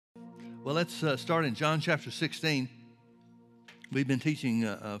Well, let's start in John chapter 16. We've been teaching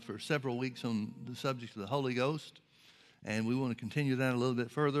for several weeks on the subject of the Holy Ghost, and we want to continue that a little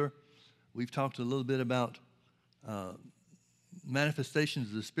bit further. We've talked a little bit about manifestations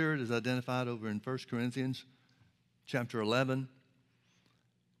of the Spirit as identified over in 1 Corinthians chapter 11.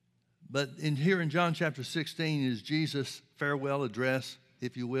 But here in John chapter 16 is Jesus' farewell address,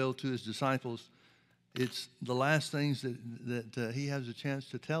 if you will, to his disciples. It's the last things that he has a chance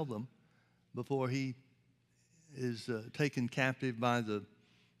to tell them before he is taken captive by the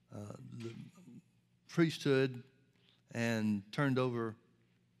priesthood and turned over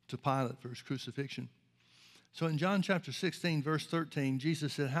to Pilate for his crucifixion. So in John chapter 16, verse 13,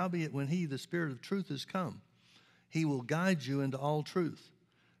 Jesus said, "Howbeit when he, the Spirit of truth, is come, he will guide you into all truth.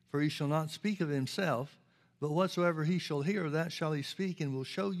 For he shall not speak of himself, but whatsoever he shall hear, that shall he speak, and will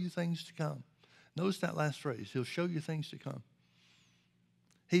show you things to come." Notice that last phrase, he'll show you things to come.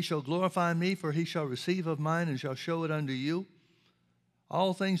 "He shall glorify me, for he shall receive of mine, and shall show it unto you.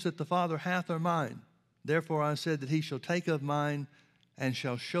 All things that the Father hath are mine. Therefore I said that he shall take of mine, and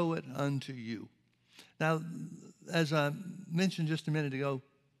shall show it unto you." Now, as I mentioned just a minute ago,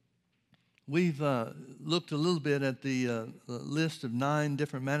 we've looked a little bit at the list of 9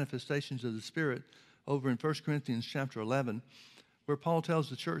 different manifestations of the Spirit over in 1 Corinthians chapter 11, where Paul tells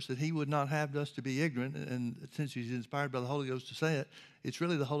the church that he would not have us to be ignorant, and since he's inspired by the Holy Ghost to say it, it's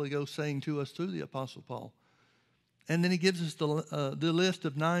really the Holy Ghost saying to us through the Apostle Paul. And then he gives us the list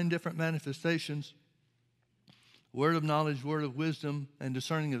of 9 different manifestations: word of knowledge, word of wisdom, and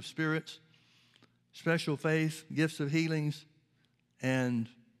discerning of spirits, special faith, gifts of healings, and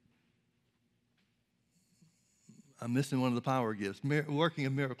I'm missing one of the power gifts, working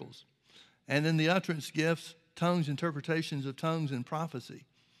of miracles. And then the utterance gifts, tongues, interpretations of tongues, and prophecy.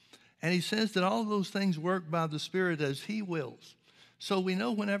 And he says that all of those things work by the Spirit as he wills. So we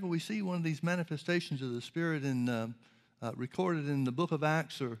know whenever we see one of these manifestations of the Spirit recorded in the book of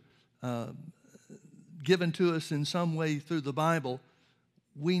Acts or given to us in some way through the Bible,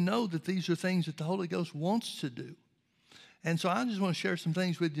 we know that these are things that the Holy Ghost wants to do. And so I just want to share some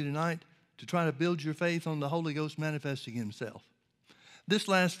things with you tonight to try to build your faith on the Holy Ghost manifesting himself. This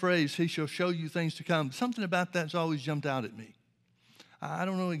last phrase, "he shall show you things to come," something about that's always jumped out at me. I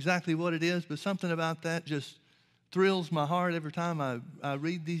don't know exactly what it is, but something about that just thrills my heart every time I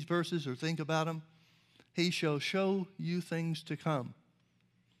read these verses or think about them. He shall show you things to come.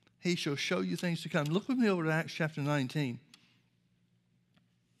 He shall show you things to come. Look with me over to Acts chapter 19.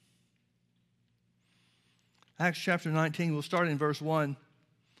 Acts chapter 19, we'll start in verse 1.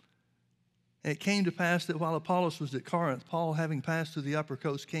 "And it came to pass that while Apollos was at Corinth, Paul, having passed through the upper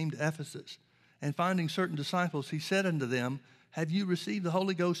coast, came to Ephesus. And finding certain disciples, he said unto them, Have you received the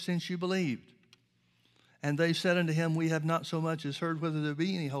Holy Ghost since you believed? And they said unto him, We have not so much as heard whether there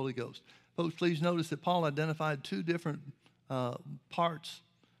be any Holy Ghost." Folks, please notice that Paul identified 2 different parts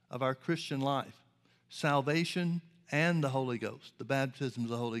of our Christian life: salvation and the Holy Ghost, the baptism of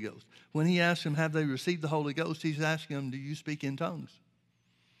the Holy Ghost. When he asked them, have they received the Holy Ghost, he's asking them, do you speak in tongues?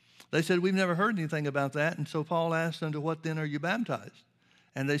 They said, we've never heard anything about that. And so Paul asked, unto what then are you baptized?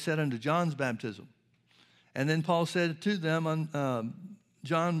 And they said, unto John's baptism. And then Paul said to them,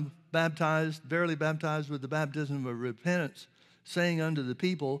 John baptized, verily baptized with the baptism of repentance, saying unto the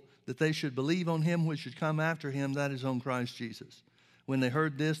people that they should believe on him which should come after him, that is on Christ Jesus. When they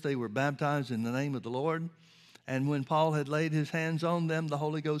heard this, they were baptized in the name of the Lord. And when Paul had laid his hands on them, the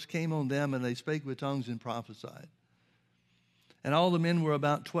Holy Ghost came on them, and they spake with tongues and prophesied. And all the men were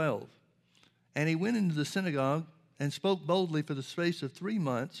about 12. And he went into the synagogue and spoke boldly for the space of 3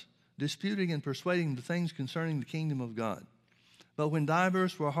 months, disputing and persuading the things concerning the kingdom of God. But when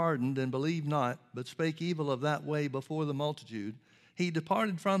divers were hardened and believed not, but spake evil of that way before the multitude, he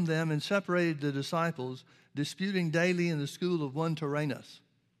departed from them and separated the disciples, disputing daily in the school of one Tyrannus.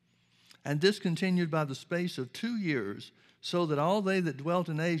 And this continued by the space of 2 years, so that all they that dwelt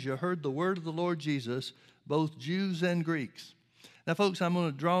in Asia heard the word of the Lord Jesus, both Jews and Greeks. Now, folks, I'm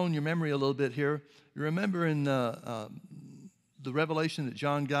going to draw on your memory a little bit here. You remember in the revelation that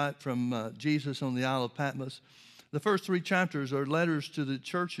John got from Jesus on the Isle of Patmos, the first 3 chapters are letters to the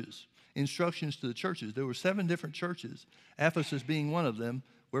churches, instructions to the churches. There were 7 different churches, Ephesus being one of them,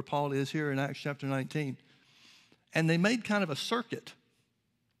 where Paul is here in Acts chapter 19. And they made kind of a circuit.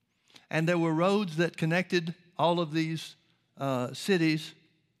 And there were roads that connected all of these cities.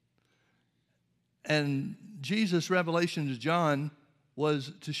 And Jesus' revelation to John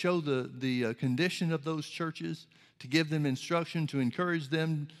was to show the condition of those churches, to give them instruction, to encourage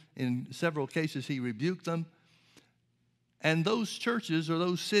them. In several cases, he rebuked them. And those churches or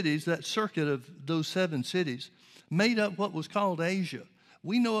those cities, that circuit of those 7 cities, made up what was called Asia.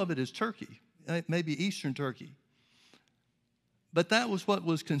 We know of it as Turkey, maybe Eastern Turkey. But that was what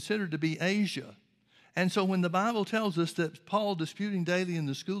was considered to be Asia. And so when the Bible tells us that Paul, disputing daily in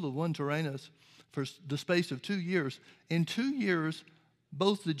the school of one Tyrannus for the space of 2 years, in 2 years,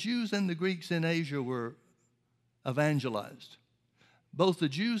 both the Jews and the Greeks in Asia were evangelized. Both the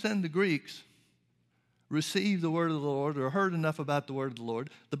Jews and the Greeks received the word of the Lord or heard enough about the word of the Lord.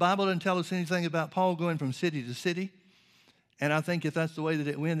 The Bible doesn't tell us anything about Paul going from city to city. And I think if that's the way that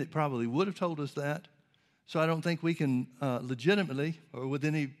it went, it probably would have told us that. So I don't think we can legitimately or with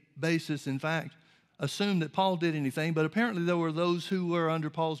any basis, in fact, assume that Paul did anything. But apparently there were those who were under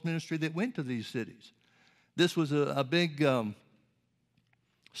Paul's ministry that went to these cities. This was a big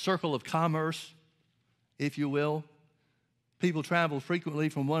circle of commerce, if you will. People traveled frequently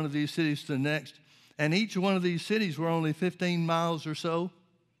from one of these cities to the next. And each one of these cities were only 15 miles or so,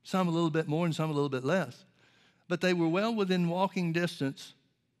 some a little bit more and some a little bit less. But they were well within walking distance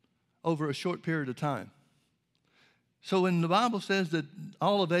over a short period of time. So when the Bible says that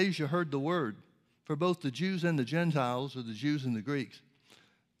all of Asia heard the word, for both the Jews and the Gentiles, or the Jews and the Greeks,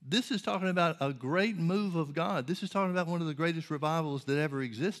 this is talking about a great move of God. This is talking about one of the greatest revivals that ever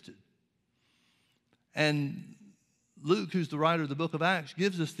existed. And Luke, who's the writer of the book of Acts,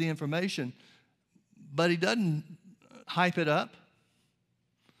 gives us the information, but he doesn't hype it up.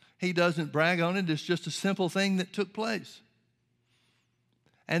 He doesn't brag on it. It's just a simple thing that took place.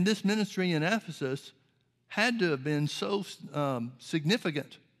 And this ministry in Ephesus had to have been so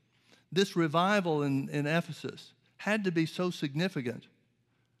significant. This revival in Ephesus had to be so significant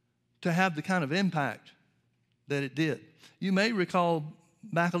to have the kind of impact that it did. You may recall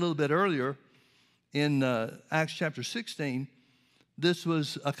back a little bit earlier in Acts chapter 16, this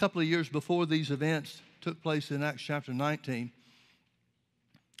was a couple of years before these events took place in Acts chapter 19.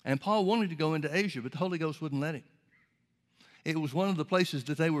 And Paul wanted to go into Asia, but the Holy Ghost wouldn't let him. It was one of the places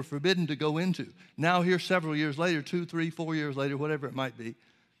that they were forbidden to go into. Now here several years later, 2, 3, 4 years later, whatever it might be,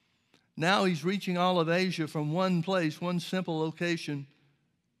 now he's reaching all of Asia from one place, one simple location,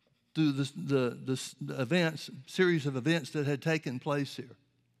 through the events, series of events that had taken place here.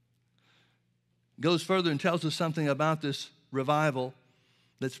 Goes further and tells us something about this revival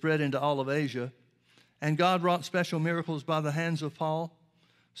that spread into all of Asia. And God wrought special miracles by the hands of Paul,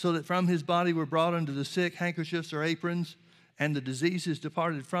 so that from his body were brought unto the sick handkerchiefs or aprons, and the diseases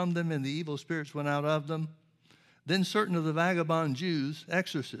departed from them, and the evil spirits went out of them. Then certain of the vagabond Jews,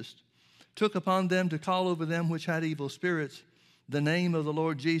 exorcists, took upon them to call over them which had evil spirits the name of the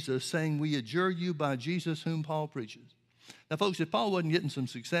Lord Jesus, saying, We adjure you by Jesus whom Paul preaches. Now, folks, if Paul wasn't getting some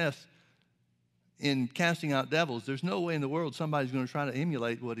success in casting out devils, there's no way in the world somebody's going to try to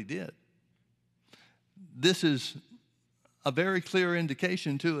emulate what he did. This is a very clear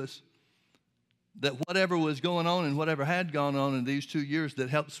indication to us that whatever was going on and whatever had gone on in these 2 years that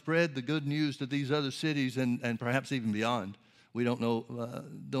helped spread the good news to these other cities and perhaps even beyond. We don't know,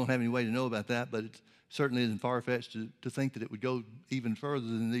 don't have any way to know about that, but it certainly isn't far-fetched to think that it would go even further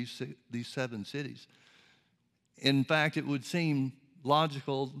than these 7 cities. In fact, it would seem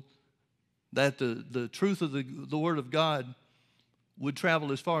logical that the truth of the Word of God would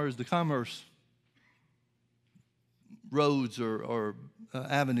travel as far as the commerce roads or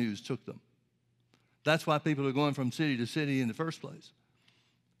avenues took them. That's why people are going from city to city in the first place.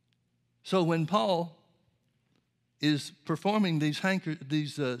 So when Paul is performing these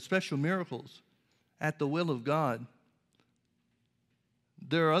special miracles at the will of God,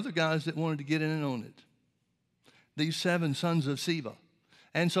 there are other guys that wanted to get in on it. These 7 sons of Sceva.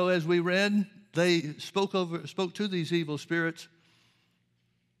 And so as we read, they spoke to these evil spirits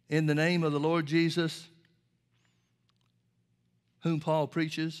in the name of the Lord Jesus, whom Paul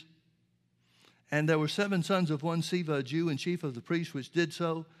preaches. And there were 7 sons of one Sceva, a Jew and chief of the priests, which did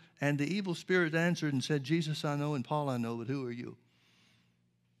so. And the evil spirit answered and said, Jesus I know and Paul I know, but who are you?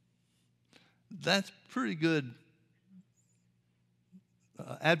 That's pretty good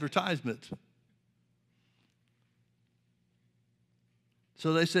advertisement.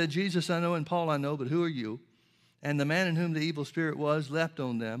 So they said, Jesus I know and Paul I know, but who are you? And the man in whom the evil spirit was leapt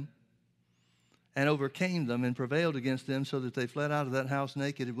on them and overcame them and prevailed against them, so that they fled out of that house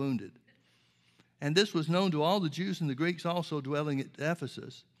naked and wounded. And this was known to all the Jews and the Greeks also dwelling at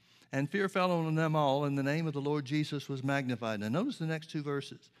Ephesus. And fear fell on them all, and the name of the Lord Jesus was magnified. Now notice the next 2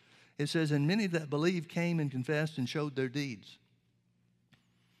 verses. It says, And many that believed came and confessed and showed their deeds.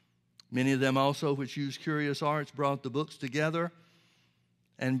 Many of them also which used curious arts brought the books together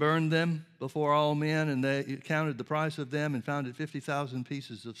and burned them before all men, and they counted the price of them and found it 50,000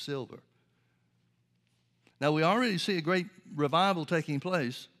 pieces of silver. Now we already see a great revival taking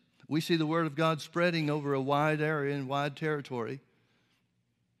place. We see the word of God spreading over a wide area and wide territory.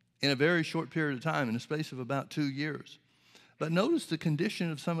 in a very short period of time, in the space of about 2 years. But notice the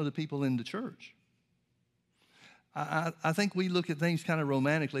condition of some of the people in the church. I think we look at things kind of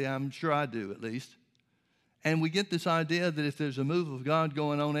romantically. I'm sure I do, at least. And we get this idea that if there's a move of God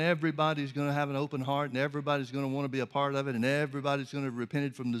going on, everybody's going to have an open heart, and everybody's going to want to be a part of it, and everybody's going to have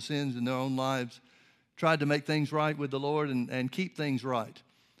repented from the sins in their own lives, tried to make things right with the Lord and keep things right.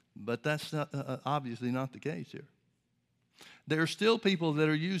 But that's not, obviously not the case here. There are still people that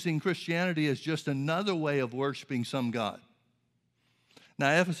are using Christianity as just another way of worshiping some God. Now,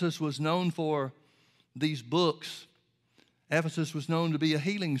 Ephesus was known for these books. Ephesus was known to be a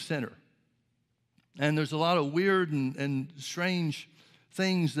healing center. And there's a lot of weird and strange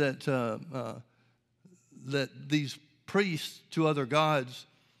things that these priests to other gods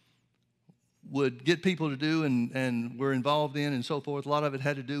would get people to do and were involved in and so forth. A lot of it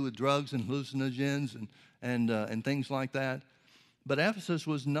had to do with drugs and hallucinogens and things like that. But Ephesus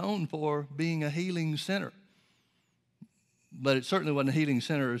was known for being a healing center. But it certainly wasn't a healing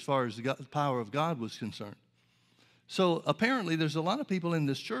center as far as the power of God was concerned. So apparently there's a lot of people in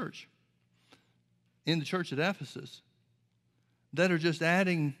this church, in the church at Ephesus, that are just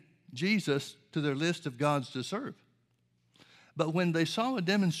adding Jesus to their list of gods to serve. But when they saw a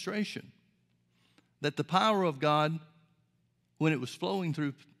demonstration that the power of God, when it was flowing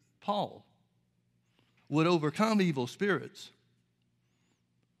through Paul, would overcome evil spirits,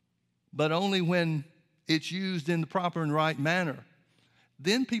 but only when it's used in the proper and right manner,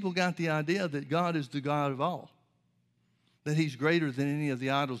 then people got the idea that God is the God of all, that he's greater than any of the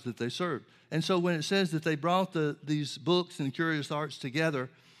idols that they served. And so when it says that they brought these books and curious arts together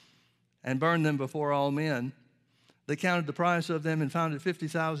and burned them before all men, they counted the price of them and found it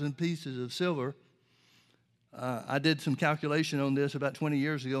 50,000 pieces of silver. I did some calculation on this about 20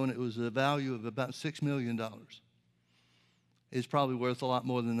 years ago, and it was a value of about $6 million. It's probably worth a lot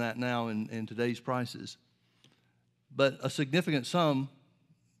more than that now in today's prices. But a significant sum,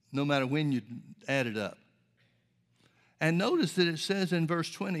 no matter when you add it up. And notice that it says in verse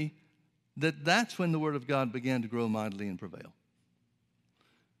 20 that that's when the word of God began to grow mightily and prevail.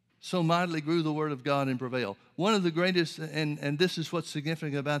 So mightily grew the word of God and prevail. One of the greatest, and this is what's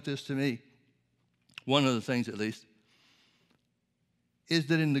significant about this to me, one of the things at least, is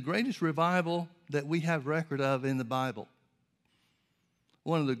that in the greatest revival that we have record of in the Bible,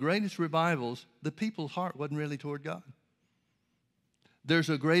 one of the greatest revivals, the people's heart wasn't really toward God.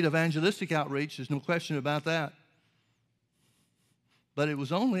 There's a great evangelistic outreach, there's no question about that. But it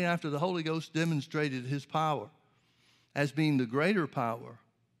was only after the Holy Ghost demonstrated his power as being the greater power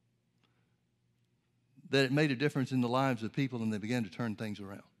that it made a difference in the lives of people and they began to turn things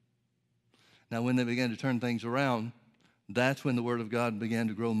around. Now, when they began to turn things around, that's when the word of God began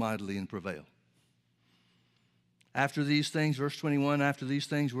to grow mightily and prevail. After these things, verse 21, after these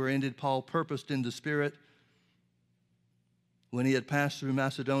things were ended, Paul purposed in the Spirit, when he had passed through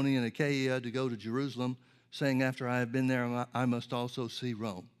Macedonia and Achaia, to go to Jerusalem, saying, after I have been there, I must also see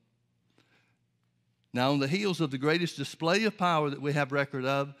Rome. Now, on the heels of the greatest display of power that we have record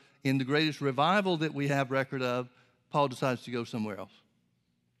of, in the greatest revival that we have record of, Paul decides to go somewhere else.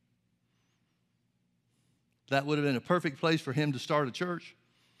 That would have been a perfect place for him to start a church.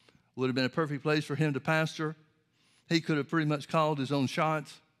 Would have been a perfect place for him to pastor. He could have pretty much called his own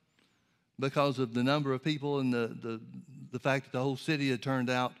shots because of the number of people and the fact that the whole city had turned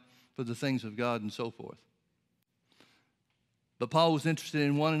out for the things of God and so forth. But Paul was interested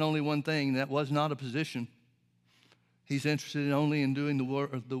in one and only one thing, and that was not a position. He's interested only in doing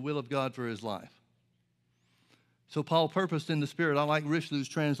the will of God for his life. So Paul purposed in the Spirit. I like Richelieu's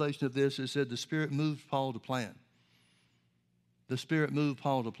translation of this. It said the Spirit moved Paul to plan. The Spirit moved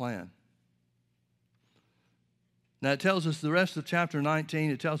Paul to plan. Now it tells us the rest of chapter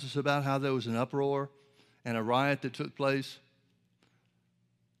 19, it tells us about how there was an uproar and a riot that took place.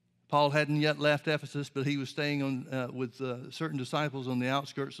 Paul hadn't yet left Ephesus, but he was staying with certain disciples on the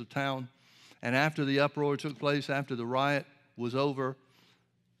outskirts of town. And after the uproar took place, after the riot was over,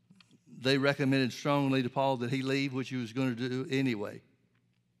 they recommended strongly to Paul that he leave, which he was going to do anyway.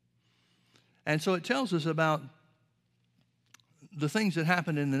 And so it tells us about the things that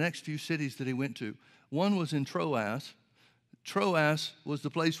happened in the next few cities that he went to. One was in Troas. Troas was the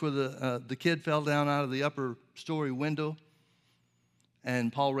place where the kid fell down out of the upper story window,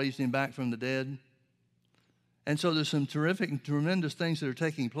 and Paul raised him back from the dead. And so there's some terrific and tremendous things that are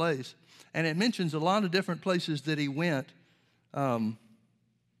taking place. And it mentions a lot of different places that he went.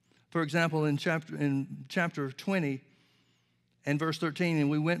 For example, in chapter 20 and verse 13, and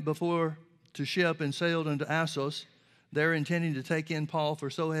we went before to ship and sailed unto Assos, there intending to take in Paul, for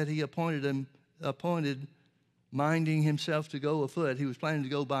so had he appointed minding himself to go afoot. He was planning to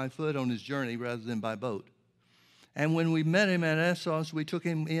go by foot on his journey rather than by boat. And when we met him at Assos, we took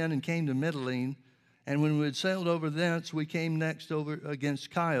him in and came to Mytilene. And when we had sailed over thence, we came next over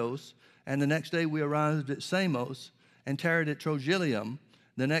against Chios. And the next day we arrived at Samos and tarried at Trogyllium.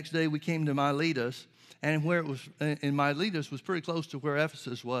 The next day we came to Miletus. And where it was, in Miletus was pretty close to where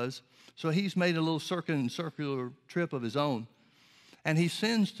Ephesus was. So he's made a little circular trip of his own. And he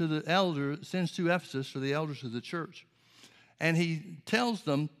sends to Ephesus for the elders of the church. And he tells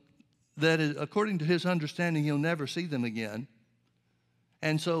them that according to his understanding, he'll never see them again.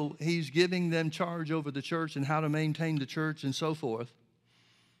 And so he's giving them charge over the church and how to maintain the church and so forth.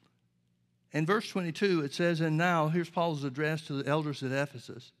 In verse 22, it says, and now, here's Paul's address to the elders at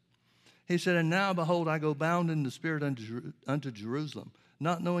Ephesus. He said, and now, behold, I go bound in the Spirit unto Jerusalem,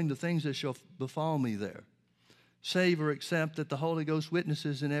 not knowing the things that shall befall me there, save or except that the Holy Ghost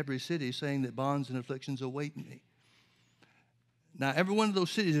witnesses in every city, saying that bonds and afflictions await me. Now, every one of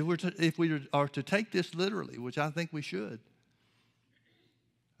those cities, if we are to take this literally, which I think we should,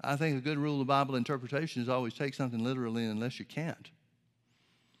 I think a good rule of Bible interpretation is always take something literally unless you can't.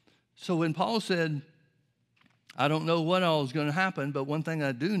 So when Paul said, I don't know what all is going to happen, but one thing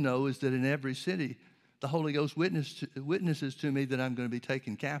I do know is that in every city, the Holy Ghost witnesses to me that I'm going to be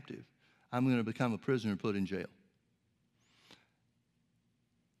taken captive. I'm going to become a prisoner and put in jail.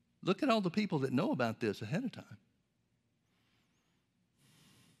 Look at all the people that know about this ahead of time.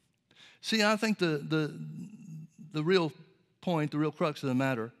 See, I think the real point, the real crux of the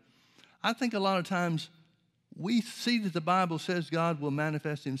matter, I think a lot of times we see that the Bible says God will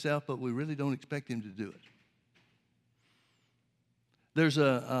manifest himself, but we really don't expect him to do it. There's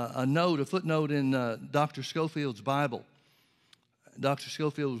a footnote in Dr. Scofield's Bible. Dr.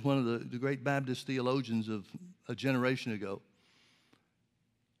 Scofield was one of the great Baptist theologians of a generation ago.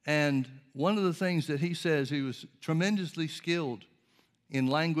 And one of the things that he says, he was tremendously skilled in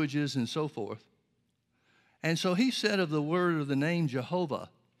languages and so forth. And so he said of the word or the name Jehovah,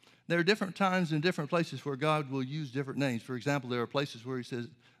 there are different times and different places where God will use different names. For example, there are places where he says,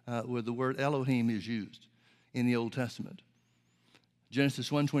 where the word Elohim is used in the Old Testament. Genesis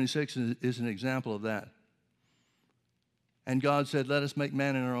 1:26 is an example of that. And God said, let us make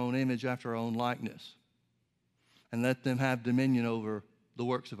man in our own image after our own likeness, and let them have dominion over the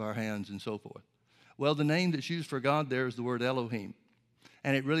works of our hands and so forth. Well, the name that's used for God there is the word Elohim,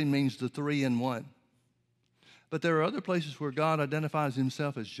 and it really means the three in one. But there are other places where God identifies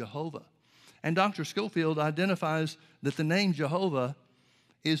himself as Jehovah. And Dr. Scofield identifies that the name Jehovah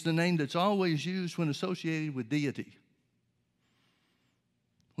is the name that's always used when associated with deity.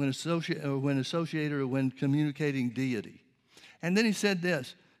 When associated or when communicating deity. And then he said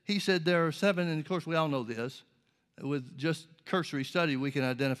this. He said there are 7, and of course we all know this. With just cursory study, we can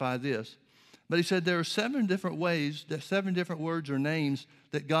identify this. But he said there are 7 different ways, 7 different words or names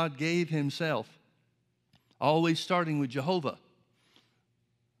that God gave himself. Always starting with Jehovah,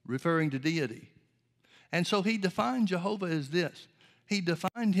 referring to deity. And so he defined Jehovah as this. He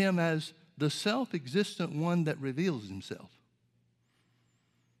defined him as the self-existent one that reveals himself.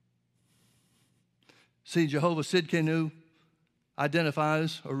 See, Jehovah Sidkenu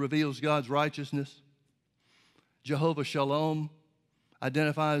identifies or reveals God's righteousness. Jehovah Shalom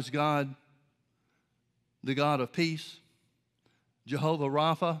identifies God, the God of peace. Jehovah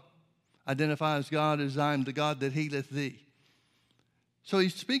Rapha identifies God as I am the God that healeth thee. So he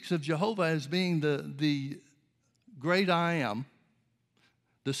speaks of Jehovah as being the great I am,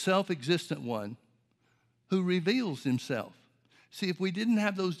 the self-existent one who reveals himself. See, if we didn't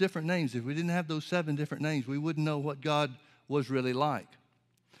have those different names, if we didn't have those 7 different names, we wouldn't know what God was really like.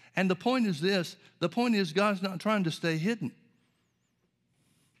 And the point is this, the point is God's not trying to stay hidden.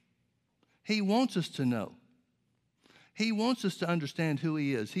 He wants us to know. He wants us to understand who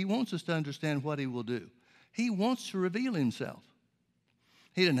he is. He wants us to understand what he will do. He wants to reveal himself.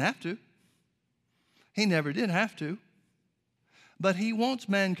 He didn't have to. He never did have to. But he wants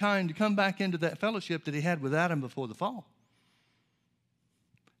mankind to come back into that fellowship that he had with Adam before the fall.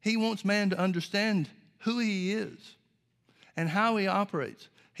 He wants man to understand who he is and how he operates.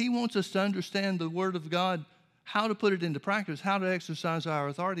 He wants us to understand the Word of God, how to put it into practice, how to exercise our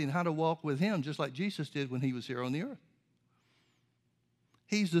authority, and how to walk with him, just like Jesus did when he was here on the earth.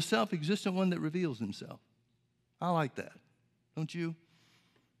 He's the self-existent one that reveals himself. I like that. Don't you?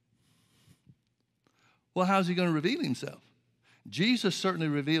 Well, how's he going to reveal himself? Jesus certainly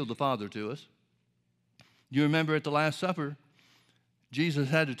revealed the Father to us. You remember at the Last Supper, Jesus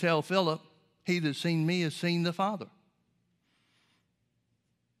had to tell Philip, he that's seen me has seen the Father.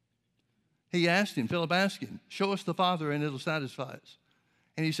 Philip asked him, show us the Father and it'll satisfy us.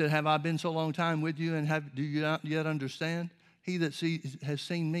 And he said, have I been so long time with you, and do you not yet understand? He that has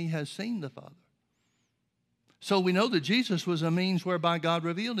seen me has seen the Father. So we know that Jesus was a means whereby God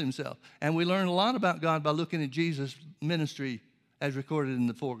revealed himself. And we learn a lot about God by looking at Jesus' ministry as recorded in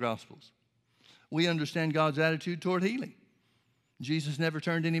the four Gospels. We understand God's attitude toward healing. Jesus never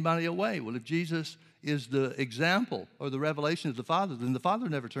turned anybody away. Well, if Jesus is the example or the revelation of the Father, then the Father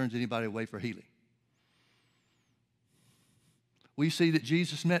never turns anybody away for healing. We see that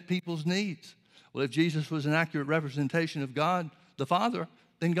Jesus met people's needs. Well, if Jesus was an accurate representation of God, the Father,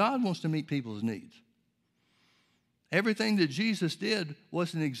 then God wants to meet people's needs. Everything that Jesus did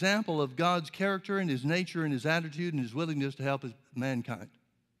was an example of God's character and his nature and his attitude and his willingness to help mankind.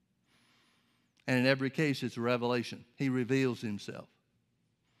 And in every case, it's a revelation. He reveals himself.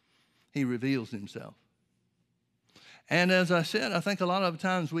 He reveals himself. And as I said, I think a lot of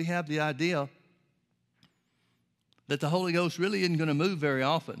times we have the idea that the Holy Ghost really isn't going to move very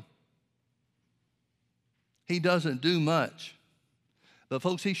often. He doesn't do much. But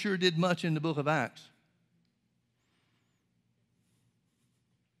folks, he sure did much in the book of Acts.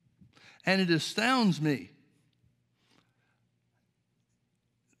 And it astounds me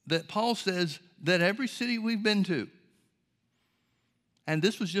that Paul says that every city we've been to, and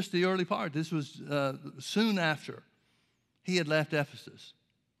this was just the early part, this was soon after he had left Ephesus.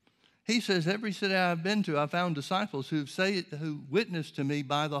 He says, every city I've been to, I found disciples who witnessed to me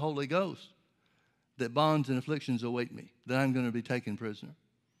by the Holy Ghost that bonds and afflictions await me, that I'm going to be taken prisoner.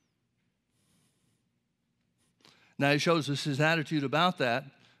 Now he shows us his attitude about that.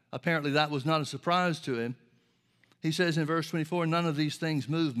 Apparently that was not a surprise to him. He says in verse 24, none of these things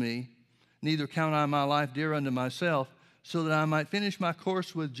move me, neither count I my life dear unto myself, so that I might finish my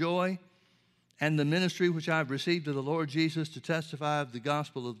course with joy and the ministry which I have received of the Lord Jesus to testify of the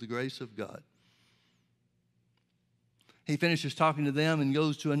gospel of the grace of God. He finishes talking to them and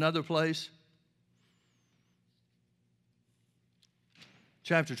goes to another place.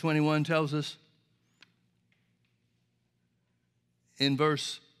 Chapter 21 tells us in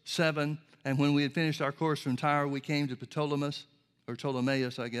verse 7, and when we had finished our course from Tyre, we came to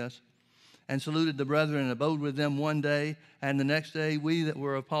Ptolemais, I guess, and saluted the brethren and abode with them one day. And the next day we that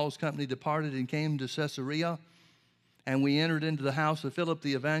were of Paul's company departed and came to Caesarea, and we entered into the house of Philip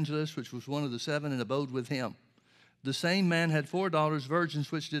the evangelist, which was one of the 7, and abode with him. The same man had 4 daughters,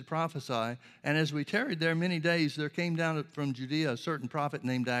 virgins, which did prophesy. And as we tarried there many days, there came down from Judea a certain prophet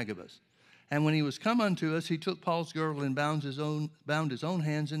named Agabus. And when he was come unto us, he took Paul's girdle and bound his own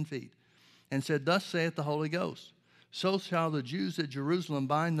hands and feet, and said, thus saith the Holy Ghost, so shall the Jews at Jerusalem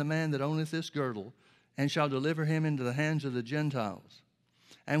bind the man that owneth this girdle, and shall deliver him into the hands of the Gentiles.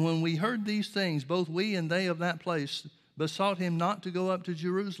 And when we heard these things, both we and they of that place besought him not to go up to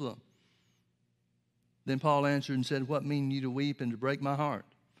Jerusalem. Then Paul answered and said, what mean ye to weep and to break my heart?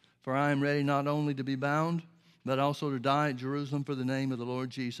 For I am ready not only to be bound, but also to die at Jerusalem for the name of the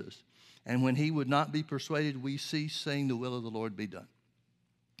Lord Jesus. And when he would not be persuaded, we ceased, saying, the will of the Lord be done.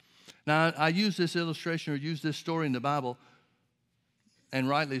 Now, I use this illustration or use this story in the Bible, and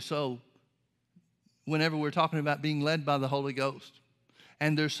rightly so, whenever we're talking about being led by the Holy Ghost.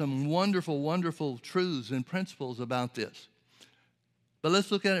 And there's some wonderful, wonderful truths and principles about this. But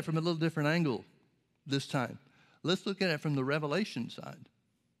let's look at it from a little different angle this time. Let's look at it from the revelation side.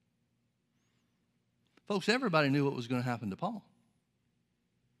 Folks, everybody knew what was going to happen to Paul.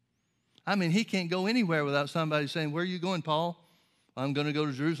 I mean, he can't go anywhere without somebody saying, where are you going, Paul? I'm going to go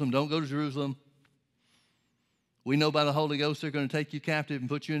to Jerusalem. Don't go to Jerusalem. We know by the Holy Ghost they're going to take you captive and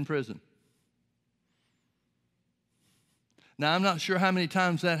put you in prison. Now, I'm not sure how many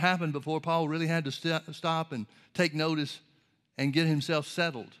times that happened before Paul really had to stop and take notice and get himself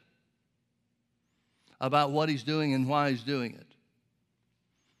settled about what he's doing and why he's doing it.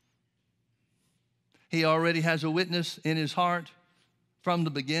 He already has a witness in his heart from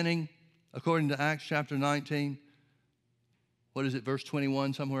the beginning. According to Acts chapter 19, what is it, verse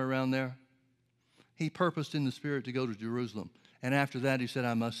 21, somewhere around there? He purposed in the Spirit to go to Jerusalem. And after that, he said,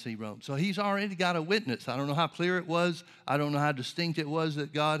 I must see Rome. So he's already got a witness. I don't know how clear it was. I don't know how distinct it was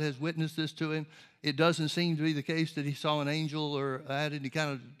that God has witnessed this to him. It doesn't seem to be the case that he saw an angel or had any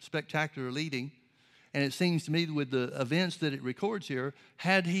kind of spectacular leading. And it seems to me with the events that it records here,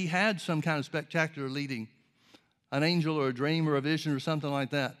 had he had some kind of spectacular leading, an angel or a dream or a vision or something like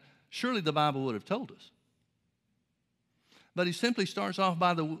that, surely the Bible would have told us. But he simply starts off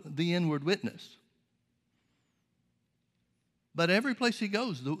by the inward witness. But every place he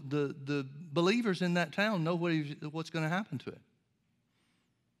goes, the believers in that town know what's going to happen to him.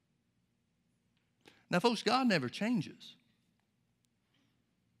 Now, folks, God never changes.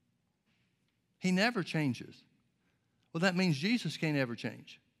 He never changes. Well, that means Jesus can't ever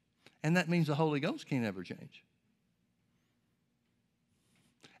change. And that means the Holy Ghost can't ever change.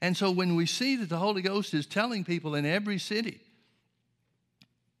 And so when we see that the Holy Ghost is telling people in every city,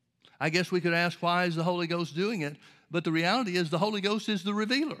 I guess we could ask, why is the Holy Ghost doing it? But the reality is the Holy Ghost is the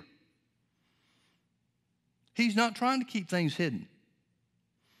revealer. He's not trying to keep things hidden.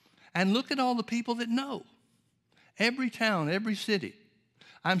 And look at all the people that know. Every town, every city.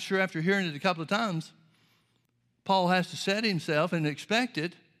 I'm sure after hearing it a couple of times, Paul has to set himself and expect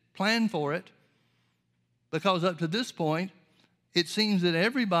it, plan for it, because up to this point, it seems that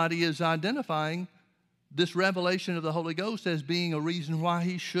everybody is identifying this revelation of the Holy Ghost as being a reason why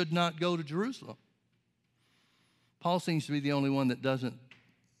he should not go to Jerusalem. Paul seems to be the only one that doesn't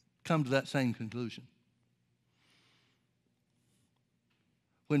come to that same conclusion.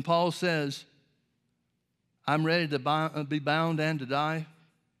 When Paul says, I'm ready to be bound and to die,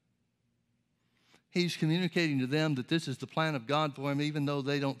 he's communicating to them that this is the plan of God for him, even though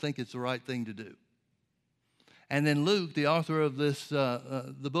they don't think it's the right thing to do. And then Luke, the author of this,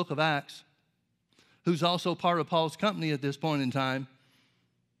 the book of Acts, who's also part of Paul's company at this point in time,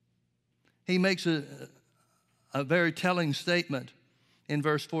 he makes a very telling statement in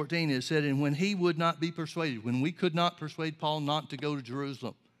verse 14. It said, and when he would not be persuaded, when we could not persuade Paul not to go to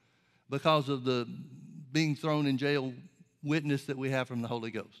Jerusalem because of the being thrown in jail witness that we have from the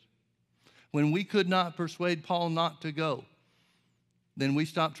Holy Ghost. When we could not persuade Paul not to go, then we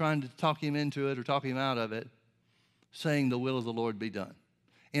stopped trying to talk him into it or talk him out of it, saying the will of the Lord be done.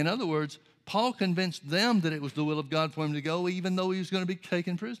 In other words, Paul convinced them that it was the will of God for him to go, even though he was going to be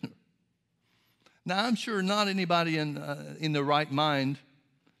taken prisoner. Now, I'm sure not anybody in their right mind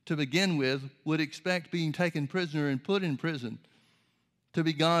to begin with would expect being taken prisoner and put in prison to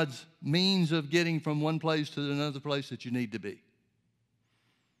be God's means of getting from one place to another place that you need to be.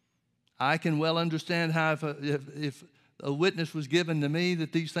 I can well understand how if a witness was given to me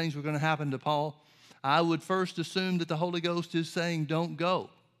that these things were going to happen to Paul, I would first assume that the Holy Ghost is saying, don't go.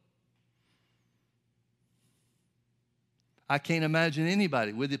 I can't imagine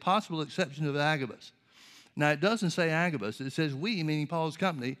anybody, with the possible exception of Agabus. Now, it doesn't say Agabus. It says we, meaning Paul's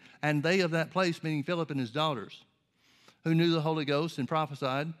company, and they of that place, meaning Philip and his daughters, who knew the Holy Ghost and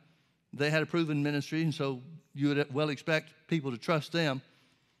prophesied. They had a proven ministry, and so you would well expect people to trust them.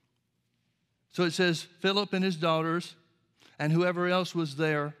 So it says Philip and his daughters and whoever else was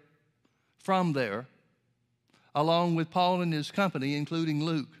there from there, along with Paul and his company, including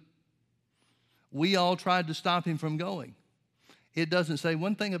Luke. We all tried to stop him from going. It doesn't say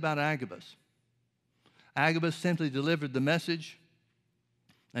one thing about Agabus. Agabus simply delivered the message.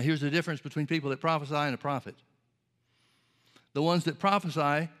 Now here's the difference between people that prophesy and a prophet. The ones that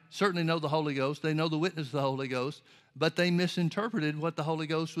prophesy certainly know the Holy Ghost. They know the witness of the Holy Ghost, but they misinterpreted what the Holy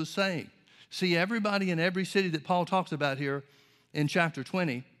Ghost was saying. See, everybody in every city that Paul talks about here in chapter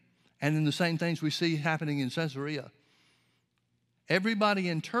 20, and in the same things we see happening in Caesarea, everybody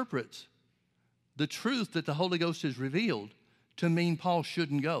interprets the truth that the Holy Ghost has revealed to mean Paul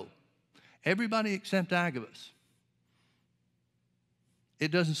shouldn't go. Everybody except Agabus.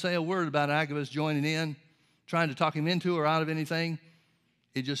 It doesn't say a word about Agabus joining in, trying to talk him into or out of anything.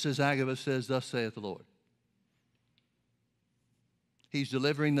 It just says Agabus says, thus saith the Lord. He's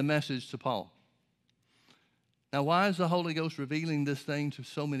delivering the message to Paul. Now, why is the Holy Ghost revealing this thing to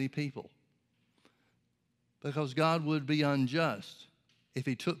so many people? Because God would be unjust if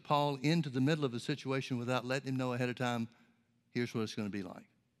he took Paul into the middle of a situation without letting him know ahead of time, here's what it's going to be like.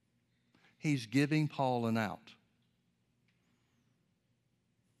 He's giving Paul an out.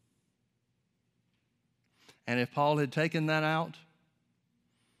 And if Paul had taken that out,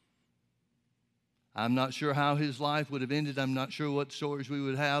 I'm not sure how his life would have ended. I'm not sure what stories we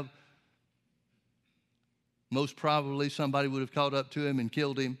would have. Most probably somebody would have caught up to him and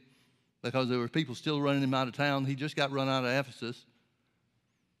killed him because there were people still running him out of town. He just got run out of Ephesus.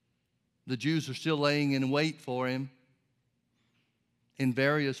 The Jews are still laying in wait for him in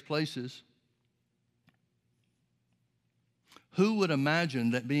various places. Who would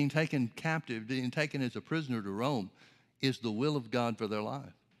imagine that being taken captive, being taken as a prisoner to Rome, is the will of God for their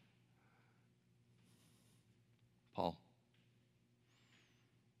life? Paul.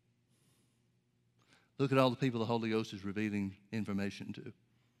 Look at all the people the Holy Ghost is revealing information to.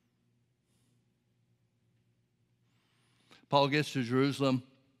 Paul gets to Jerusalem.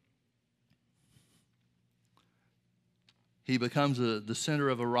 He becomes the center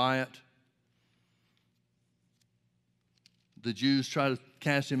of a riot. The Jews try to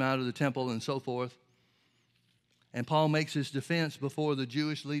cast him out of the temple and so forth. And Paul makes his defense before the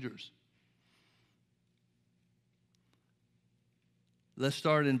Jewish leaders. Let's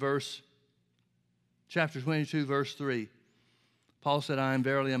start in verse chapter 22, verse 3. Paul said, I am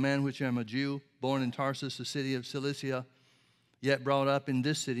verily a man which am a Jew, born in Tarsus, the city of Cilicia, yet brought up in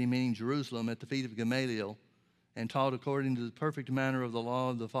this city, meaning Jerusalem, at the feet of Gamaliel, and taught according to the perfect manner of the law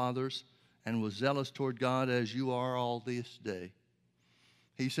of the fathers, and was zealous toward God as you are all this day.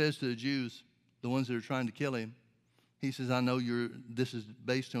 He says to the Jews, the ones that are trying to kill him, he says, I know this is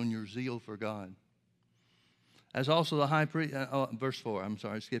based on your zeal for God. As also the high priest, verse 4, I'm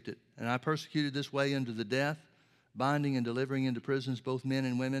sorry, I skipped it. And I persecuted this way unto the death, binding and delivering into prisons both men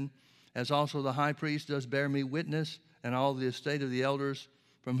and women, as also the high priest does bear me witness, and all the estate of the elders,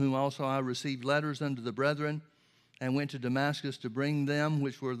 from whom also I received letters unto the brethren, and went to Damascus to bring them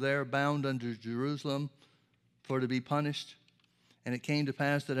which were there bound unto Jerusalem for to be punished. And it came to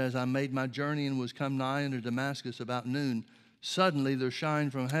pass that as I made my journey and was come nigh unto Damascus about noon, suddenly there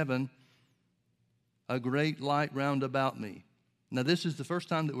shined from heaven a great light round about me. Now this is the first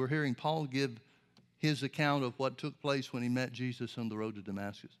time that we're hearing Paul give his account of what took place when he met Jesus on the road to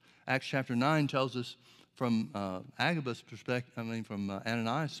Damascus. Acts chapter 9 tells us from Agabus' perspective, from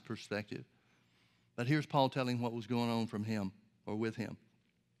Ananias' perspective. But here's Paul telling what was going on from him or with him.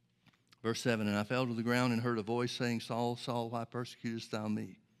 Verse 7, and I fell to the ground and heard a voice saying, Saul, Saul, why persecutest thou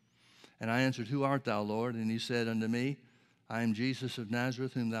me? And I answered, Who art thou, Lord? And he said unto me, I am Jesus of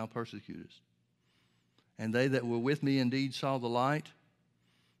Nazareth, whom thou persecutest. And they that were with me indeed saw the light,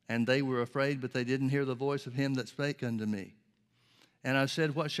 and they were afraid, but they didn't hear the voice of him that spake unto me. And I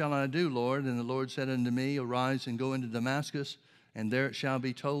said, What shall I do, Lord? And the Lord said unto me, Arise and go into Damascus, and there it shall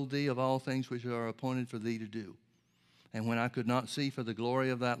be told thee of all things which are appointed for thee to do. And when I could not see for the glory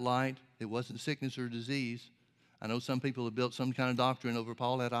of that light, it wasn't sickness or disease. I know some people have built some kind of doctrine over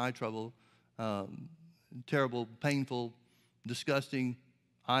Paul had eye trouble, terrible, painful, disgusting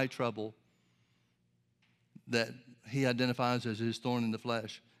eye trouble that he identifies as his thorn in the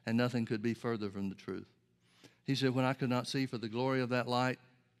flesh, and nothing could be further from the truth. He said, when I could not see for the glory of that light,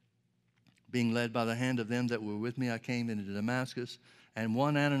 being led by the hand of them that were with me, I came into Damascus. And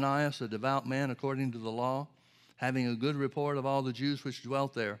one Ananias, a devout man according to the law, having a good report of all the Jews which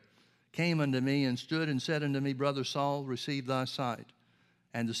dwelt there, came unto me and stood and said unto me, Brother Saul, receive thy sight.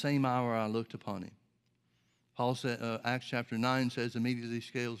 And the same hour I looked upon him. Paul said, Acts chapter 9 says, immediately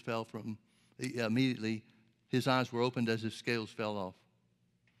his eyes were opened as his scales fell off.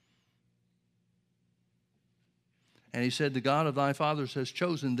 And he said, The God of thy fathers has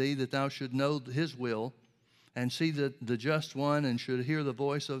chosen thee, that thou should know his will, and see the just one, and should hear the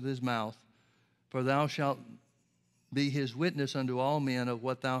voice of his mouth. For thou shalt be his witness unto all men of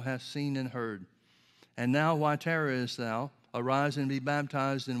what thou hast seen and heard. And now why tarriest thou? Arise and be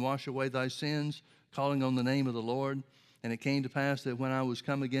baptized, and wash away thy sins, calling on the name of the Lord. And it came to pass that when I was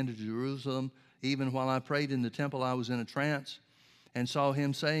come again to Jerusalem, even while I prayed in the temple, I was in a trance, and saw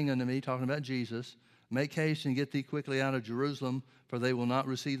him saying unto me, talking about Jesus, Make haste and get thee quickly out of Jerusalem, for they will not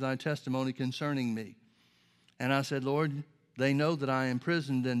receive thy testimony concerning me. And I said, Lord, they know that I am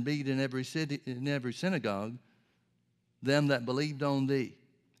imprisoned and beat in every city, in every synagogue, them that believed on thee.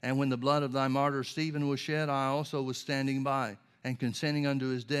 And when the blood of thy martyr Stephen was shed, I also was standing by, and consenting unto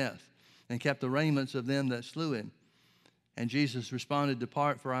his death, and kept the raiments of them that slew him. And Jesus responded,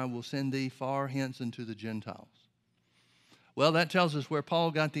 Depart, for I will send thee far hence unto the Gentiles. Well, that tells us where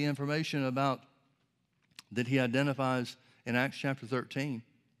Paul got the information about that he identifies in Acts chapter 13.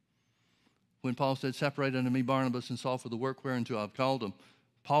 When Paul said, Separate unto me Barnabas and Saul for the work whereunto I've called them.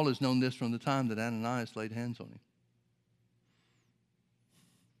 Paul has known this from the time that Ananias laid hands on him.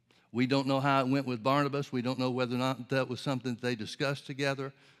 We don't know how it went with Barnabas. We don't know whether or not that was something that they discussed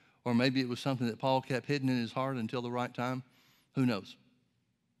together, or maybe it was something that Paul kept hidden in his heart until the right time. Who knows?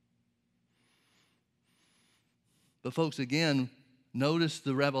 But folks, again, notice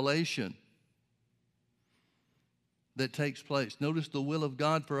the revelation that takes place. Notice the will of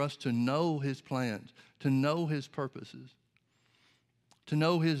God for us to know his plans, to know his purposes, to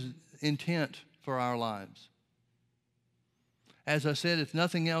know his intent for our lives. As I said, if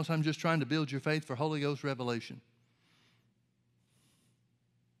nothing else, I'm just trying to build your faith for Holy Ghost revelation.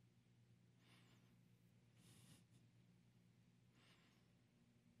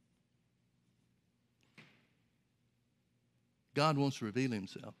 God wants to reveal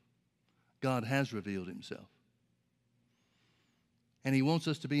himself. God has revealed himself. And he wants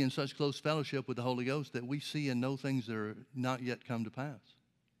us to be in such close fellowship with the Holy Ghost that we see and know things that are not yet come to pass.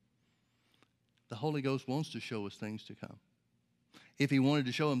 The Holy Ghost wants to show us things to come. If he wanted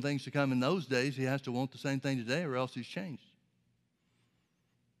to show him things to come in those days, he has to want the same thing today, or else he's changed.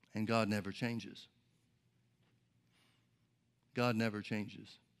 And God never changes. God never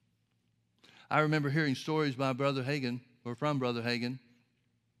changes. I remember hearing stories by Brother Hagin, or from Brother Hagin,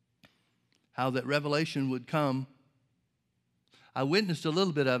 how that revelation would come. I witnessed a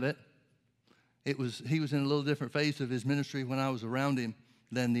little bit of it. He was in a little different phase of his ministry when I was around him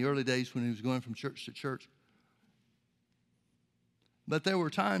than the early days when he was going from church to church. But there were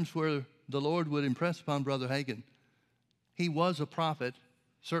times where the Lord would impress upon Brother Hagin. He was a prophet,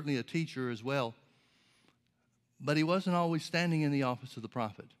 certainly a teacher as well, but he wasn't always standing in the office of the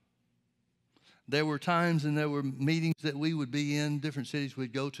prophet. There were times and there were meetings that we would be in, different cities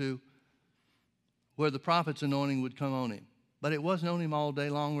we'd go to, where the prophet's anointing would come on him. But it wasn't on him all day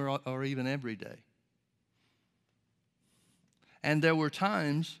long or even every day. And there were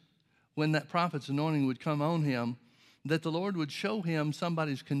times when that prophet's anointing would come on him that the Lord would show him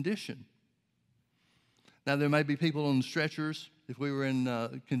somebody's condition. Now, there may be people on stretchers. If we were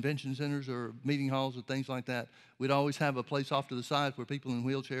in convention centers or meeting halls or things like that, we'd always have a place off to the side where people in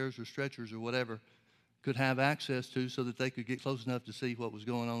wheelchairs or stretchers or whatever could have access to so that they could get close enough to see what was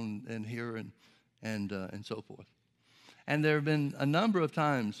going on and hear and so forth. And there have been a number of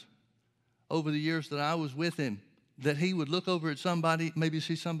times over the years that I was with him that he would look over at somebody, maybe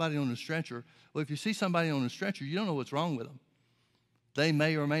see somebody on a stretcher. Well, if you see somebody on a stretcher, you don't know what's wrong with them. They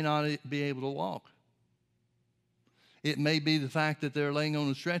may or may not be able to walk. It may be the fact that they're laying on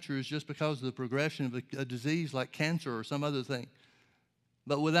a stretcher is just because of the progression of a disease like cancer or some other thing.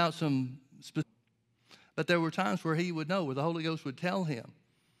 But without some But there were times where he would know, where the Holy Ghost would tell him.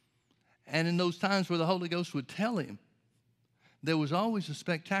 And in those times where the Holy Ghost would tell him, there was always a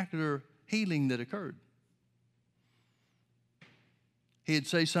spectacular healing that occurred. He'd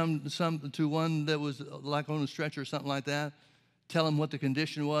say some to one that was like on a stretcher or something like that, tell him what the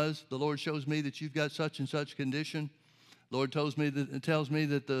condition was. The Lord shows me that you've got such and such condition. Lord tells me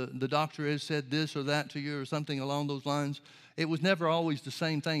that the doctor has said this or that to you or something along those lines. It was never always the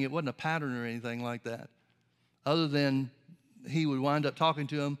same thing. It wasn't a pattern or anything like that. Other than he would wind up talking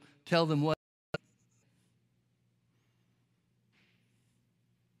to them, tell them what.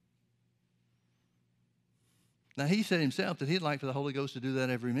 Now, he said himself that he'd like for the Holy Ghost to do that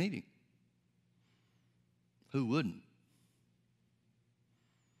every meeting. Who wouldn't?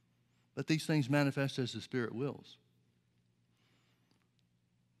 But these things manifest as the Spirit wills.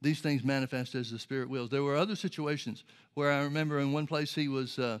 These things manifest as the Spirit wills. There were other situations where I remember in one place he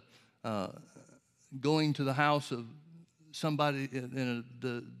was going to the house of somebody in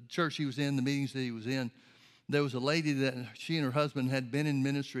the church he was in, the meetings that he was in. There was a lady that she and her husband had been in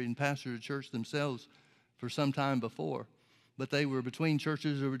ministry and pastored a church themselves for some time before. But they were between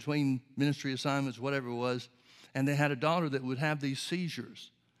churches or between ministry assignments, whatever it was, and they had a daughter that would have these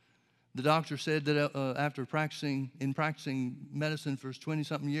seizures. The doctor said that after practicing medicine for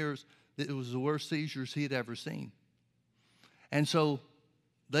 20-something years, that it was the worst seizures he had ever seen. And so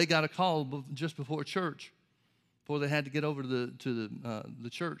they got a call just before church, before they had to get over to the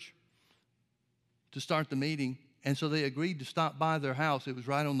church to start the meeting. And so they agreed to stop by their house. It was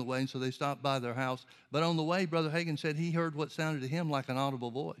right on the way, and so they stopped by their house. But on the way, Brother Hagin said he heard what sounded to him like an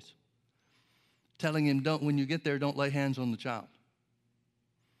audible voice, telling him, when you get there, don't lay hands on the child.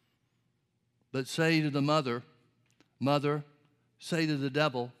 But say to the mother, say to the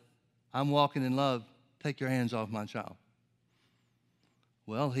devil, I'm walking in love. Take your hands off my child.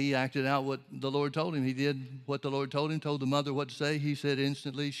 Well, he acted out what the Lord told him. He did what the Lord told him, told the mother what to say. He said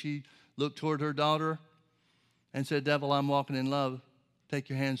instantly she looked toward her daughter and said, devil, I'm walking in love. Take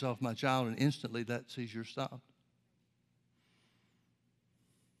your hands off my child. And instantly that seizure stopped.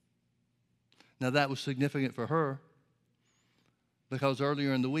 Now that was significant for her because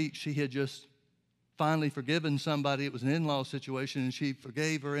earlier in the week she had just finally forgiven somebody. It was an in-law situation, and she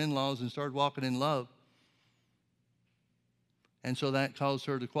forgave her in-laws and started walking in love. And so that caused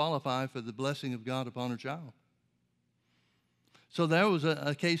her to qualify for the blessing of God upon her child. So there was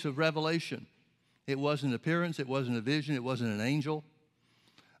a case of revelation. It wasn't an appearance, it wasn't a vision, it wasn't an angel,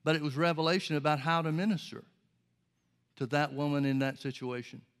 but it was revelation about how to minister to that woman in that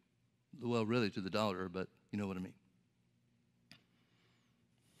situation. Well, really to the daughter, but you know what I mean.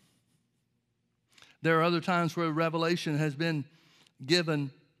 There are other times where revelation has been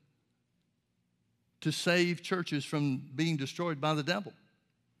given to save churches from being destroyed by the devil.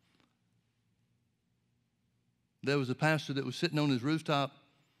 There was a pastor that was sitting on his rooftop,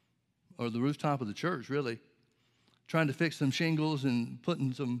 or the rooftop of the church, really, trying to fix some shingles and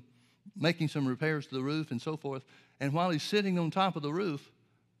making some repairs to the roof and so forth. And while he's sitting on top of the roof,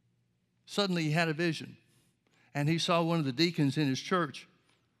 suddenly he had a vision. And he saw one of the deacons in his church,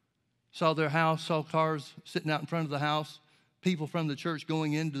 saw their house, saw cars sitting out in front of the house, people from the church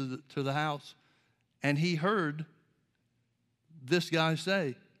going into the house. And he heard this guy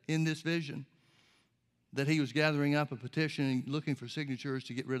say in this vision that he was gathering up a petition and looking for signatures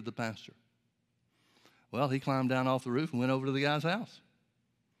to get rid of the pastor. Well, he climbed down off the roof and went over to the guy's house.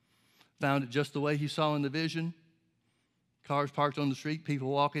 Found it just the way he saw in the vision. Cars parked on the street, people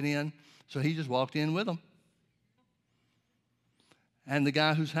walking in. So he just walked in with them. And the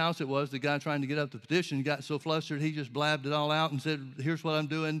guy whose house it was, the guy trying to get up the petition, got so flustered, he just blabbed it all out and said, here's what I'm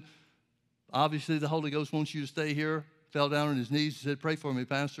doing. Obviously, the Holy Ghost wants you to stay here. Fell down on his knees and said, pray for me,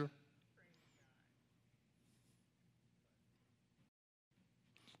 Pastor.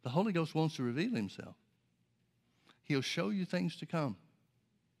 The Holy Ghost wants to reveal himself. He'll show you things to come.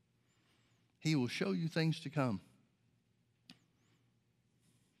 He will show you things to come.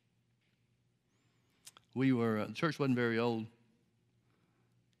 The church wasn't very old,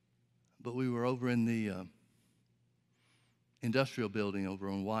 but we were over in the industrial building over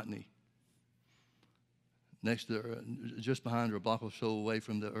on Watney, next to, just behind or a block or so away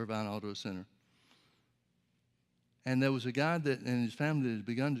from the Irvine Auto Center. And there was a guy and his family that had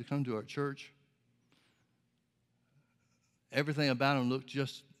begun to come to our church. Everything about him looked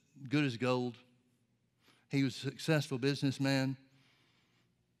just good as gold. He was a successful businessman.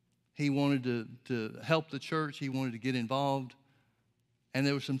 He wanted to help the church. He wanted to get involved. And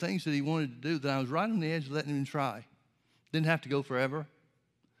there were some things that he wanted to do that I was right on the edge of letting him try. Didn't have to go forever.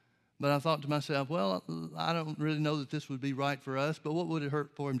 But I thought to myself, well, I don't really know that this would be right for us, but what would it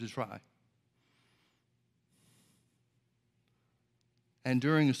hurt for him to try? And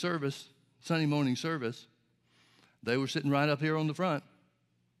during a service, Sunday morning service, they were sitting right up here on the front.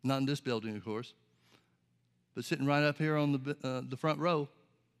 Not in this building, of course, but sitting right up here on the front row.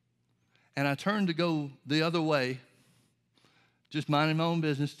 And I turned to go the other way, just minding my own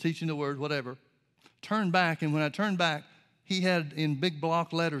business, teaching the word, whatever. Turned back, and when I turned back, he had in big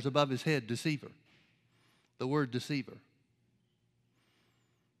block letters above his head, deceiver. The word deceiver.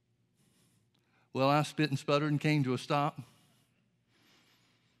 Well, I spit and sputtered and came to a stop,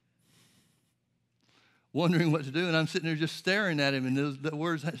 wondering what to do, and I'm sitting there just staring at him, and the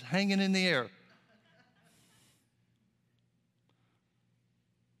words hanging in the air.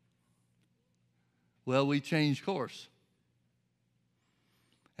 Well, we changed course.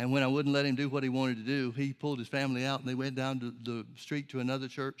 And when I wouldn't let him do what he wanted to do, he pulled his family out, and they went down to the street to another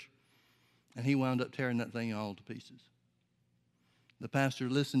church, and he wound up tearing that thing all to pieces. The pastor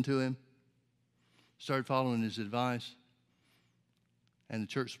listened to him, started following his advice, and the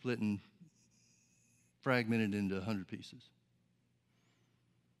church split and fragmented into 100 pieces.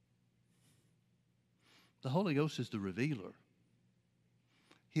 The Holy Ghost is the revealer.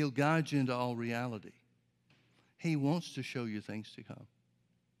 He'll guide you into all reality. He wants to show you things to come.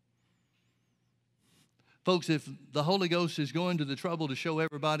 Folks, if the Holy Ghost is going to the trouble to show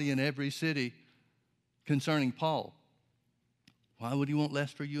everybody in every city concerning Paul, why would he want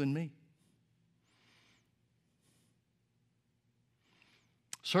less for you and me?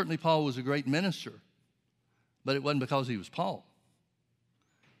 Certainly Paul was a great minister, but it wasn't because he was Paul.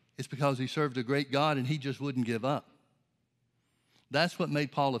 It's because he served a great God and he just wouldn't give up. That's what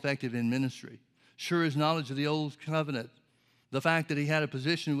made Paul effective in ministry. Sure, his knowledge of the Old Covenant, the fact that he had a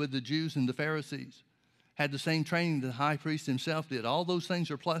position with the Jews and the Pharisees, had the same training that the high priest himself did. All those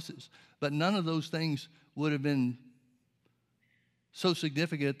things are pluses, but none of those things would have been so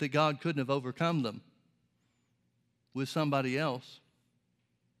significant that God couldn't have overcome them with somebody else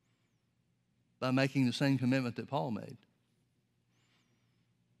by making the same commitment that Paul made.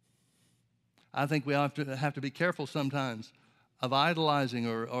 I think we have to be careful sometimes of idolizing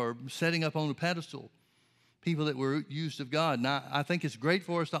or setting up on a pedestal people that were used of God. Now, I think it's great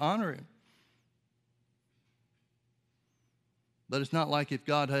for us to honor him. But it's not like if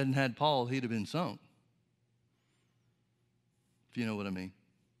God hadn't had Paul, he'd have been sunk. If you know what I mean.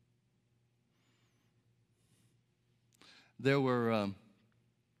 There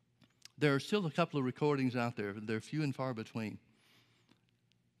are still a couple of recordings out there. They're few and far between.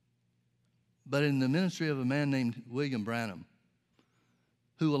 But in the ministry of a man named William Branham,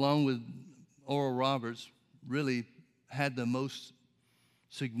 who along with Oral Roberts really had the most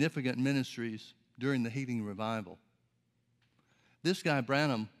significant ministries during the healing revival. This guy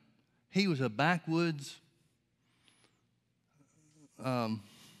Branham, he was a backwoods you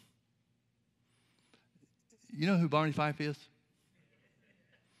know who Barney Fife is?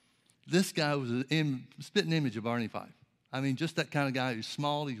 This guy was a spitting image of Barney Fife. I mean, just that kind of guy. He's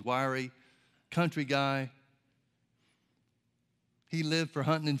small, he's wiry, country guy. He lived for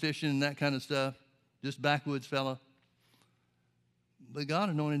hunting and fishing and that kind of stuff, just backwoods fella. But God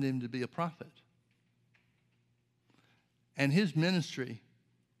anointed him to be a prophet. And his ministry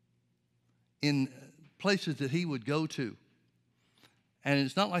in places that he would go to, and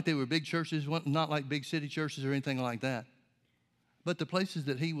it's not like they were big churches, not like big city churches or anything like that, but the places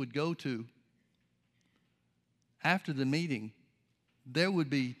that he would go to after the meeting, there would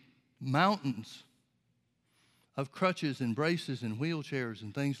be mountains of crutches and braces and wheelchairs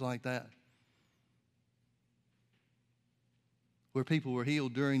and things like that, where people were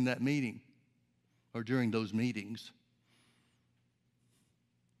healed during that meeting or during those meetings.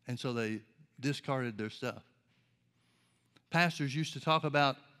 And so they discarded their stuff. Pastors used to talk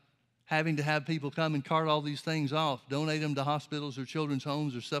about having to have people come and cart all these things off, donate them to hospitals or children's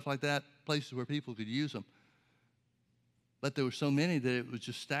homes or stuff like that, places where people could use them. But there were so many that it was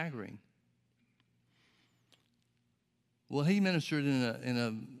just staggering. Well, he ministered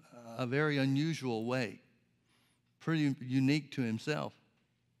in a very unusual way, pretty unique to himself.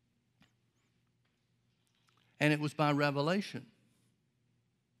 And it was by revelation.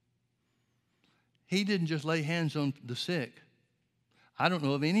 He didn't just lay hands on the sick. I don't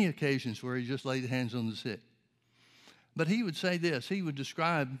know of any occasions where he just laid hands on the sick. But he would say this. He would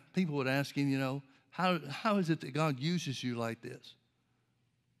describe, people would ask him, you know, how is it that God uses you like this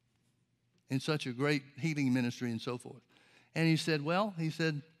in such a great healing ministry and so forth? And he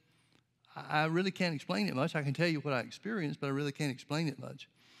said, I really can't explain it much. I can tell you what I experienced, but I really can't explain it much.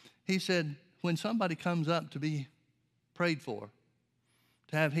 He said, when somebody comes up to be prayed for,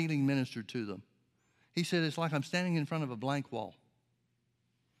 to have healing ministered to them, he said, it's like I'm standing in front of a blank wall.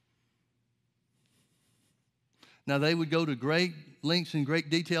 Now, they would go to great lengths and great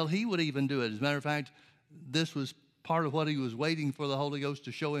detail. He would even do it. As a matter of fact, this was part of what he was waiting for the Holy Ghost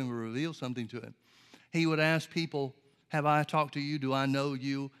to show him or reveal something to him. He would ask people, have I talked to you? Do I know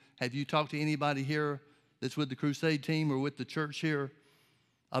you? Have you talked to anybody here that's with the crusade team or with the church here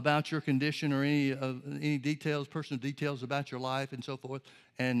about your condition or any details, personal details about your life and so forth?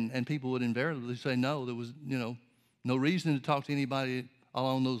 And people would invariably say no. There was, no reason to talk to anybody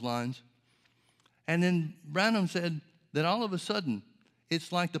along those lines. And then Branham said that all of a sudden,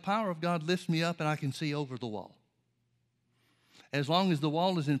 it's like the power of God lifts me up and I can see over the wall. As long as the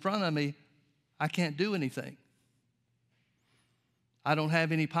wall is in front of me, I can't do anything. I don't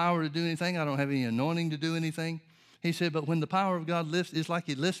have any power to do anything. I don't have any anointing to do anything. He said, but when the power of God lifts, it's like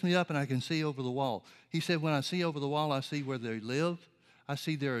it lifts me up and I can see over the wall. He said, when I see over the wall, I see where they live. I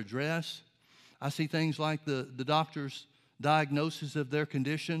see their address. I see things like the doctor's diagnosis of their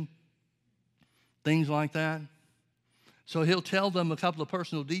condition, things like that. So he'll tell them a couple of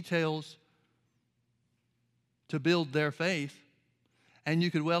personal details to build their faith. And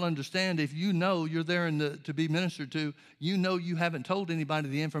you could well understand if you know you're there to be ministered to, you know you haven't told anybody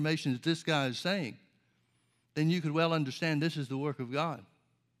the information that this guy is saying, then you could well understand this is the work of God.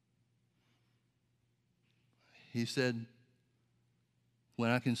 He said, when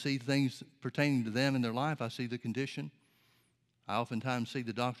I can see things pertaining to them in their life, I see the condition. I oftentimes see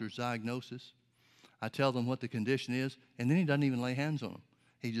the doctor's diagnosis. I tell them what the condition is, and then he doesn't even lay hands on them.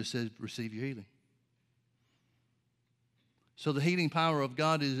 He just says, receive your healing. So the healing power of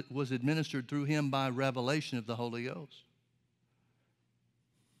God was administered through him by revelation of the Holy Ghost.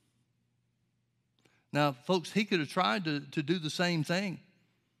 Now, folks, he could have tried to do the same thing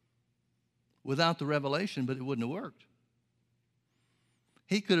without the revelation, but it wouldn't have worked.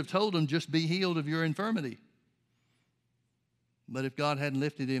 He could have told them, just be healed of your infirmity. But if God hadn't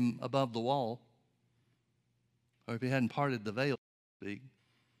lifted him above the wall, or if he hadn't parted the veil, so to speak,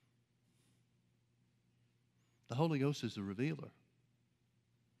 the Holy Ghost is the revealer.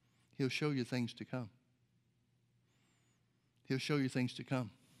 He'll show you things to come. He'll show you things to come.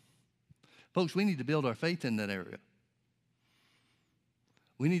 Folks, we need to build our faith in that area.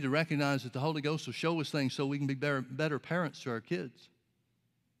 We need to recognize that the Holy Ghost will show us things so we can be better parents to our kids.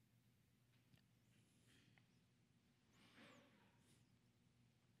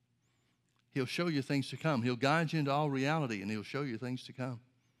 He'll show you things to come. He'll guide you into all reality, and he'll show you things to come.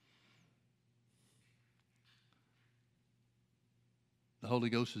 The Holy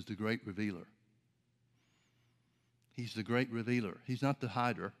Ghost is the great revealer. He's the great revealer. He's not the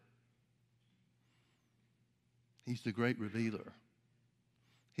hider. He's the great revealer.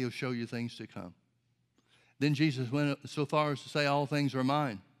 He'll show you things to come. Then Jesus went so far as to say, all things are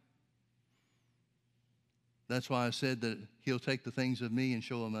mine. That's why I said that he'll take the things of me and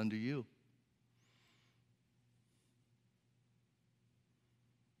show them unto you.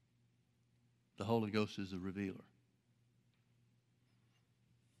 The Holy Ghost is the revealer.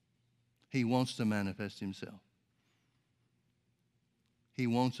 He wants to manifest himself. He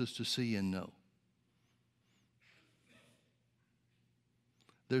wants us to see and know.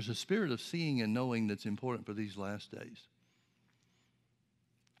 There's a spirit of seeing and knowing that's important for these last days.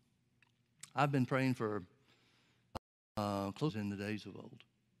 I've been praying for close in the days of old.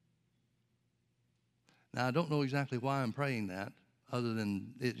 Now, I don't know exactly why I'm praying that, other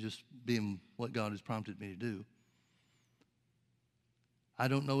than it just being what God has prompted me to do. I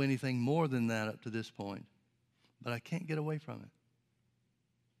don't know anything more than that up to this point, but I can't get away from it.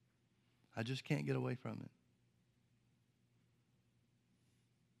 I just can't get away from it.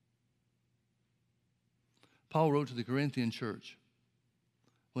 Paul wrote to the Corinthian church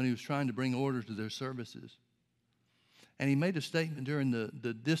when he was trying to bring order to their services. And he made a statement during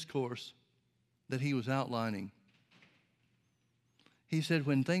the discourse that he was outlining. He said,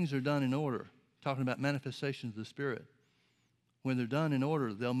 when things are done in order, talking about manifestations of the Spirit, when they're done in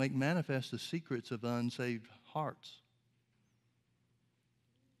order, they'll make manifest the secrets of the unsaved hearts.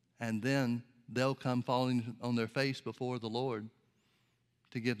 And then they'll come falling on their face before the Lord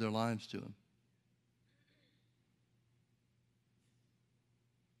to give their lives to Him.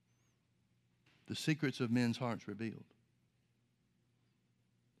 The secrets of men's hearts revealed.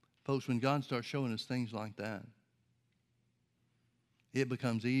 Folks, when God starts showing us things like that, it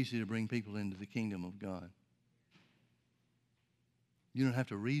becomes easy to bring people into the kingdom of God. You don't have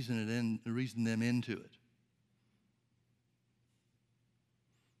to reason them into it.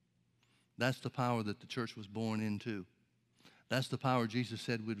 That's the power that the church was born into. That's the power Jesus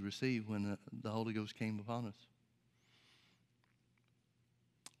said we'd receive when the Holy Ghost came upon us.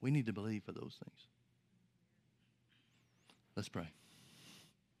 We need to believe for those things. Let's pray.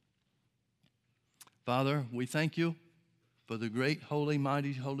 Father, we thank you for the great, holy,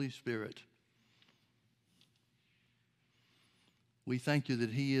 mighty Holy Spirit. We thank you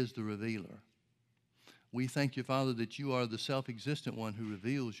that He is the revealer. We thank you, Father, that you are the self-existent one who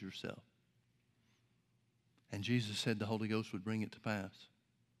reveals yourself. And Jesus said the Holy Ghost would bring it to pass.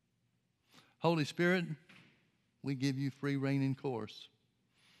 Holy Spirit, we give you free reign and course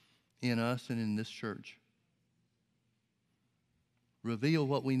in us and in this church. Reveal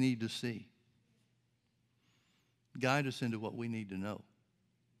what we need to see. Guide us into what we need to know.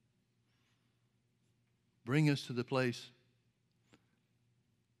 Bring us to the place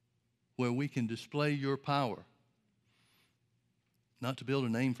where we can display your power, not to build a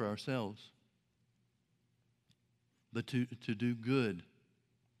name for ourselves, but to do good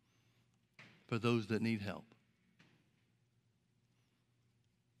for those that need help.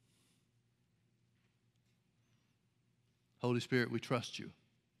 Holy Spirit, we trust you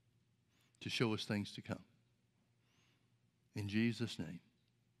to show us things to come. In Jesus' name,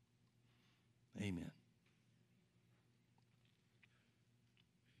 amen.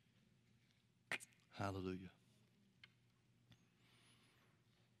 Hallelujah.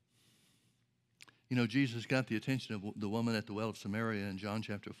 You know, Jesus got the attention of the woman at the well of Samaria in John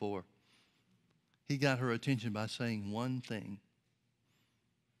chapter 4. He got her attention by saying one thing.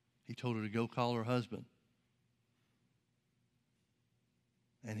 He told her to go call her husband.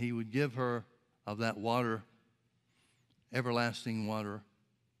 And he would give her of that water, everlasting water.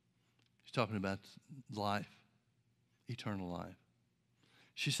 He's talking about life, eternal life.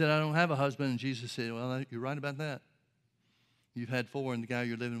 She said, I don't have a husband. And Jesus said, well, you're right about that. You've had 4, and the guy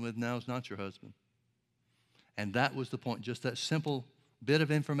you're living with now is not your husband. And that was the point. Just that simple bit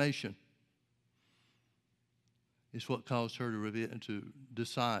of information is what caused her to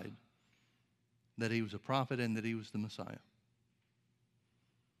decide that he was a prophet and that he was the Messiah.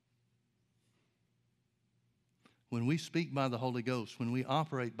 When we speak by the Holy Ghost, when we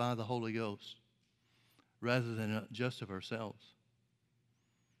operate by the Holy Ghost, rather than just of ourselves,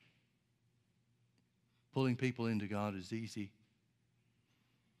 pulling people into God is easy.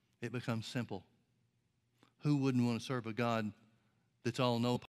 It becomes simple. Who wouldn't want to serve a God that's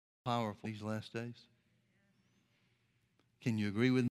all-knowing, powerful these last days? Can you agree with me?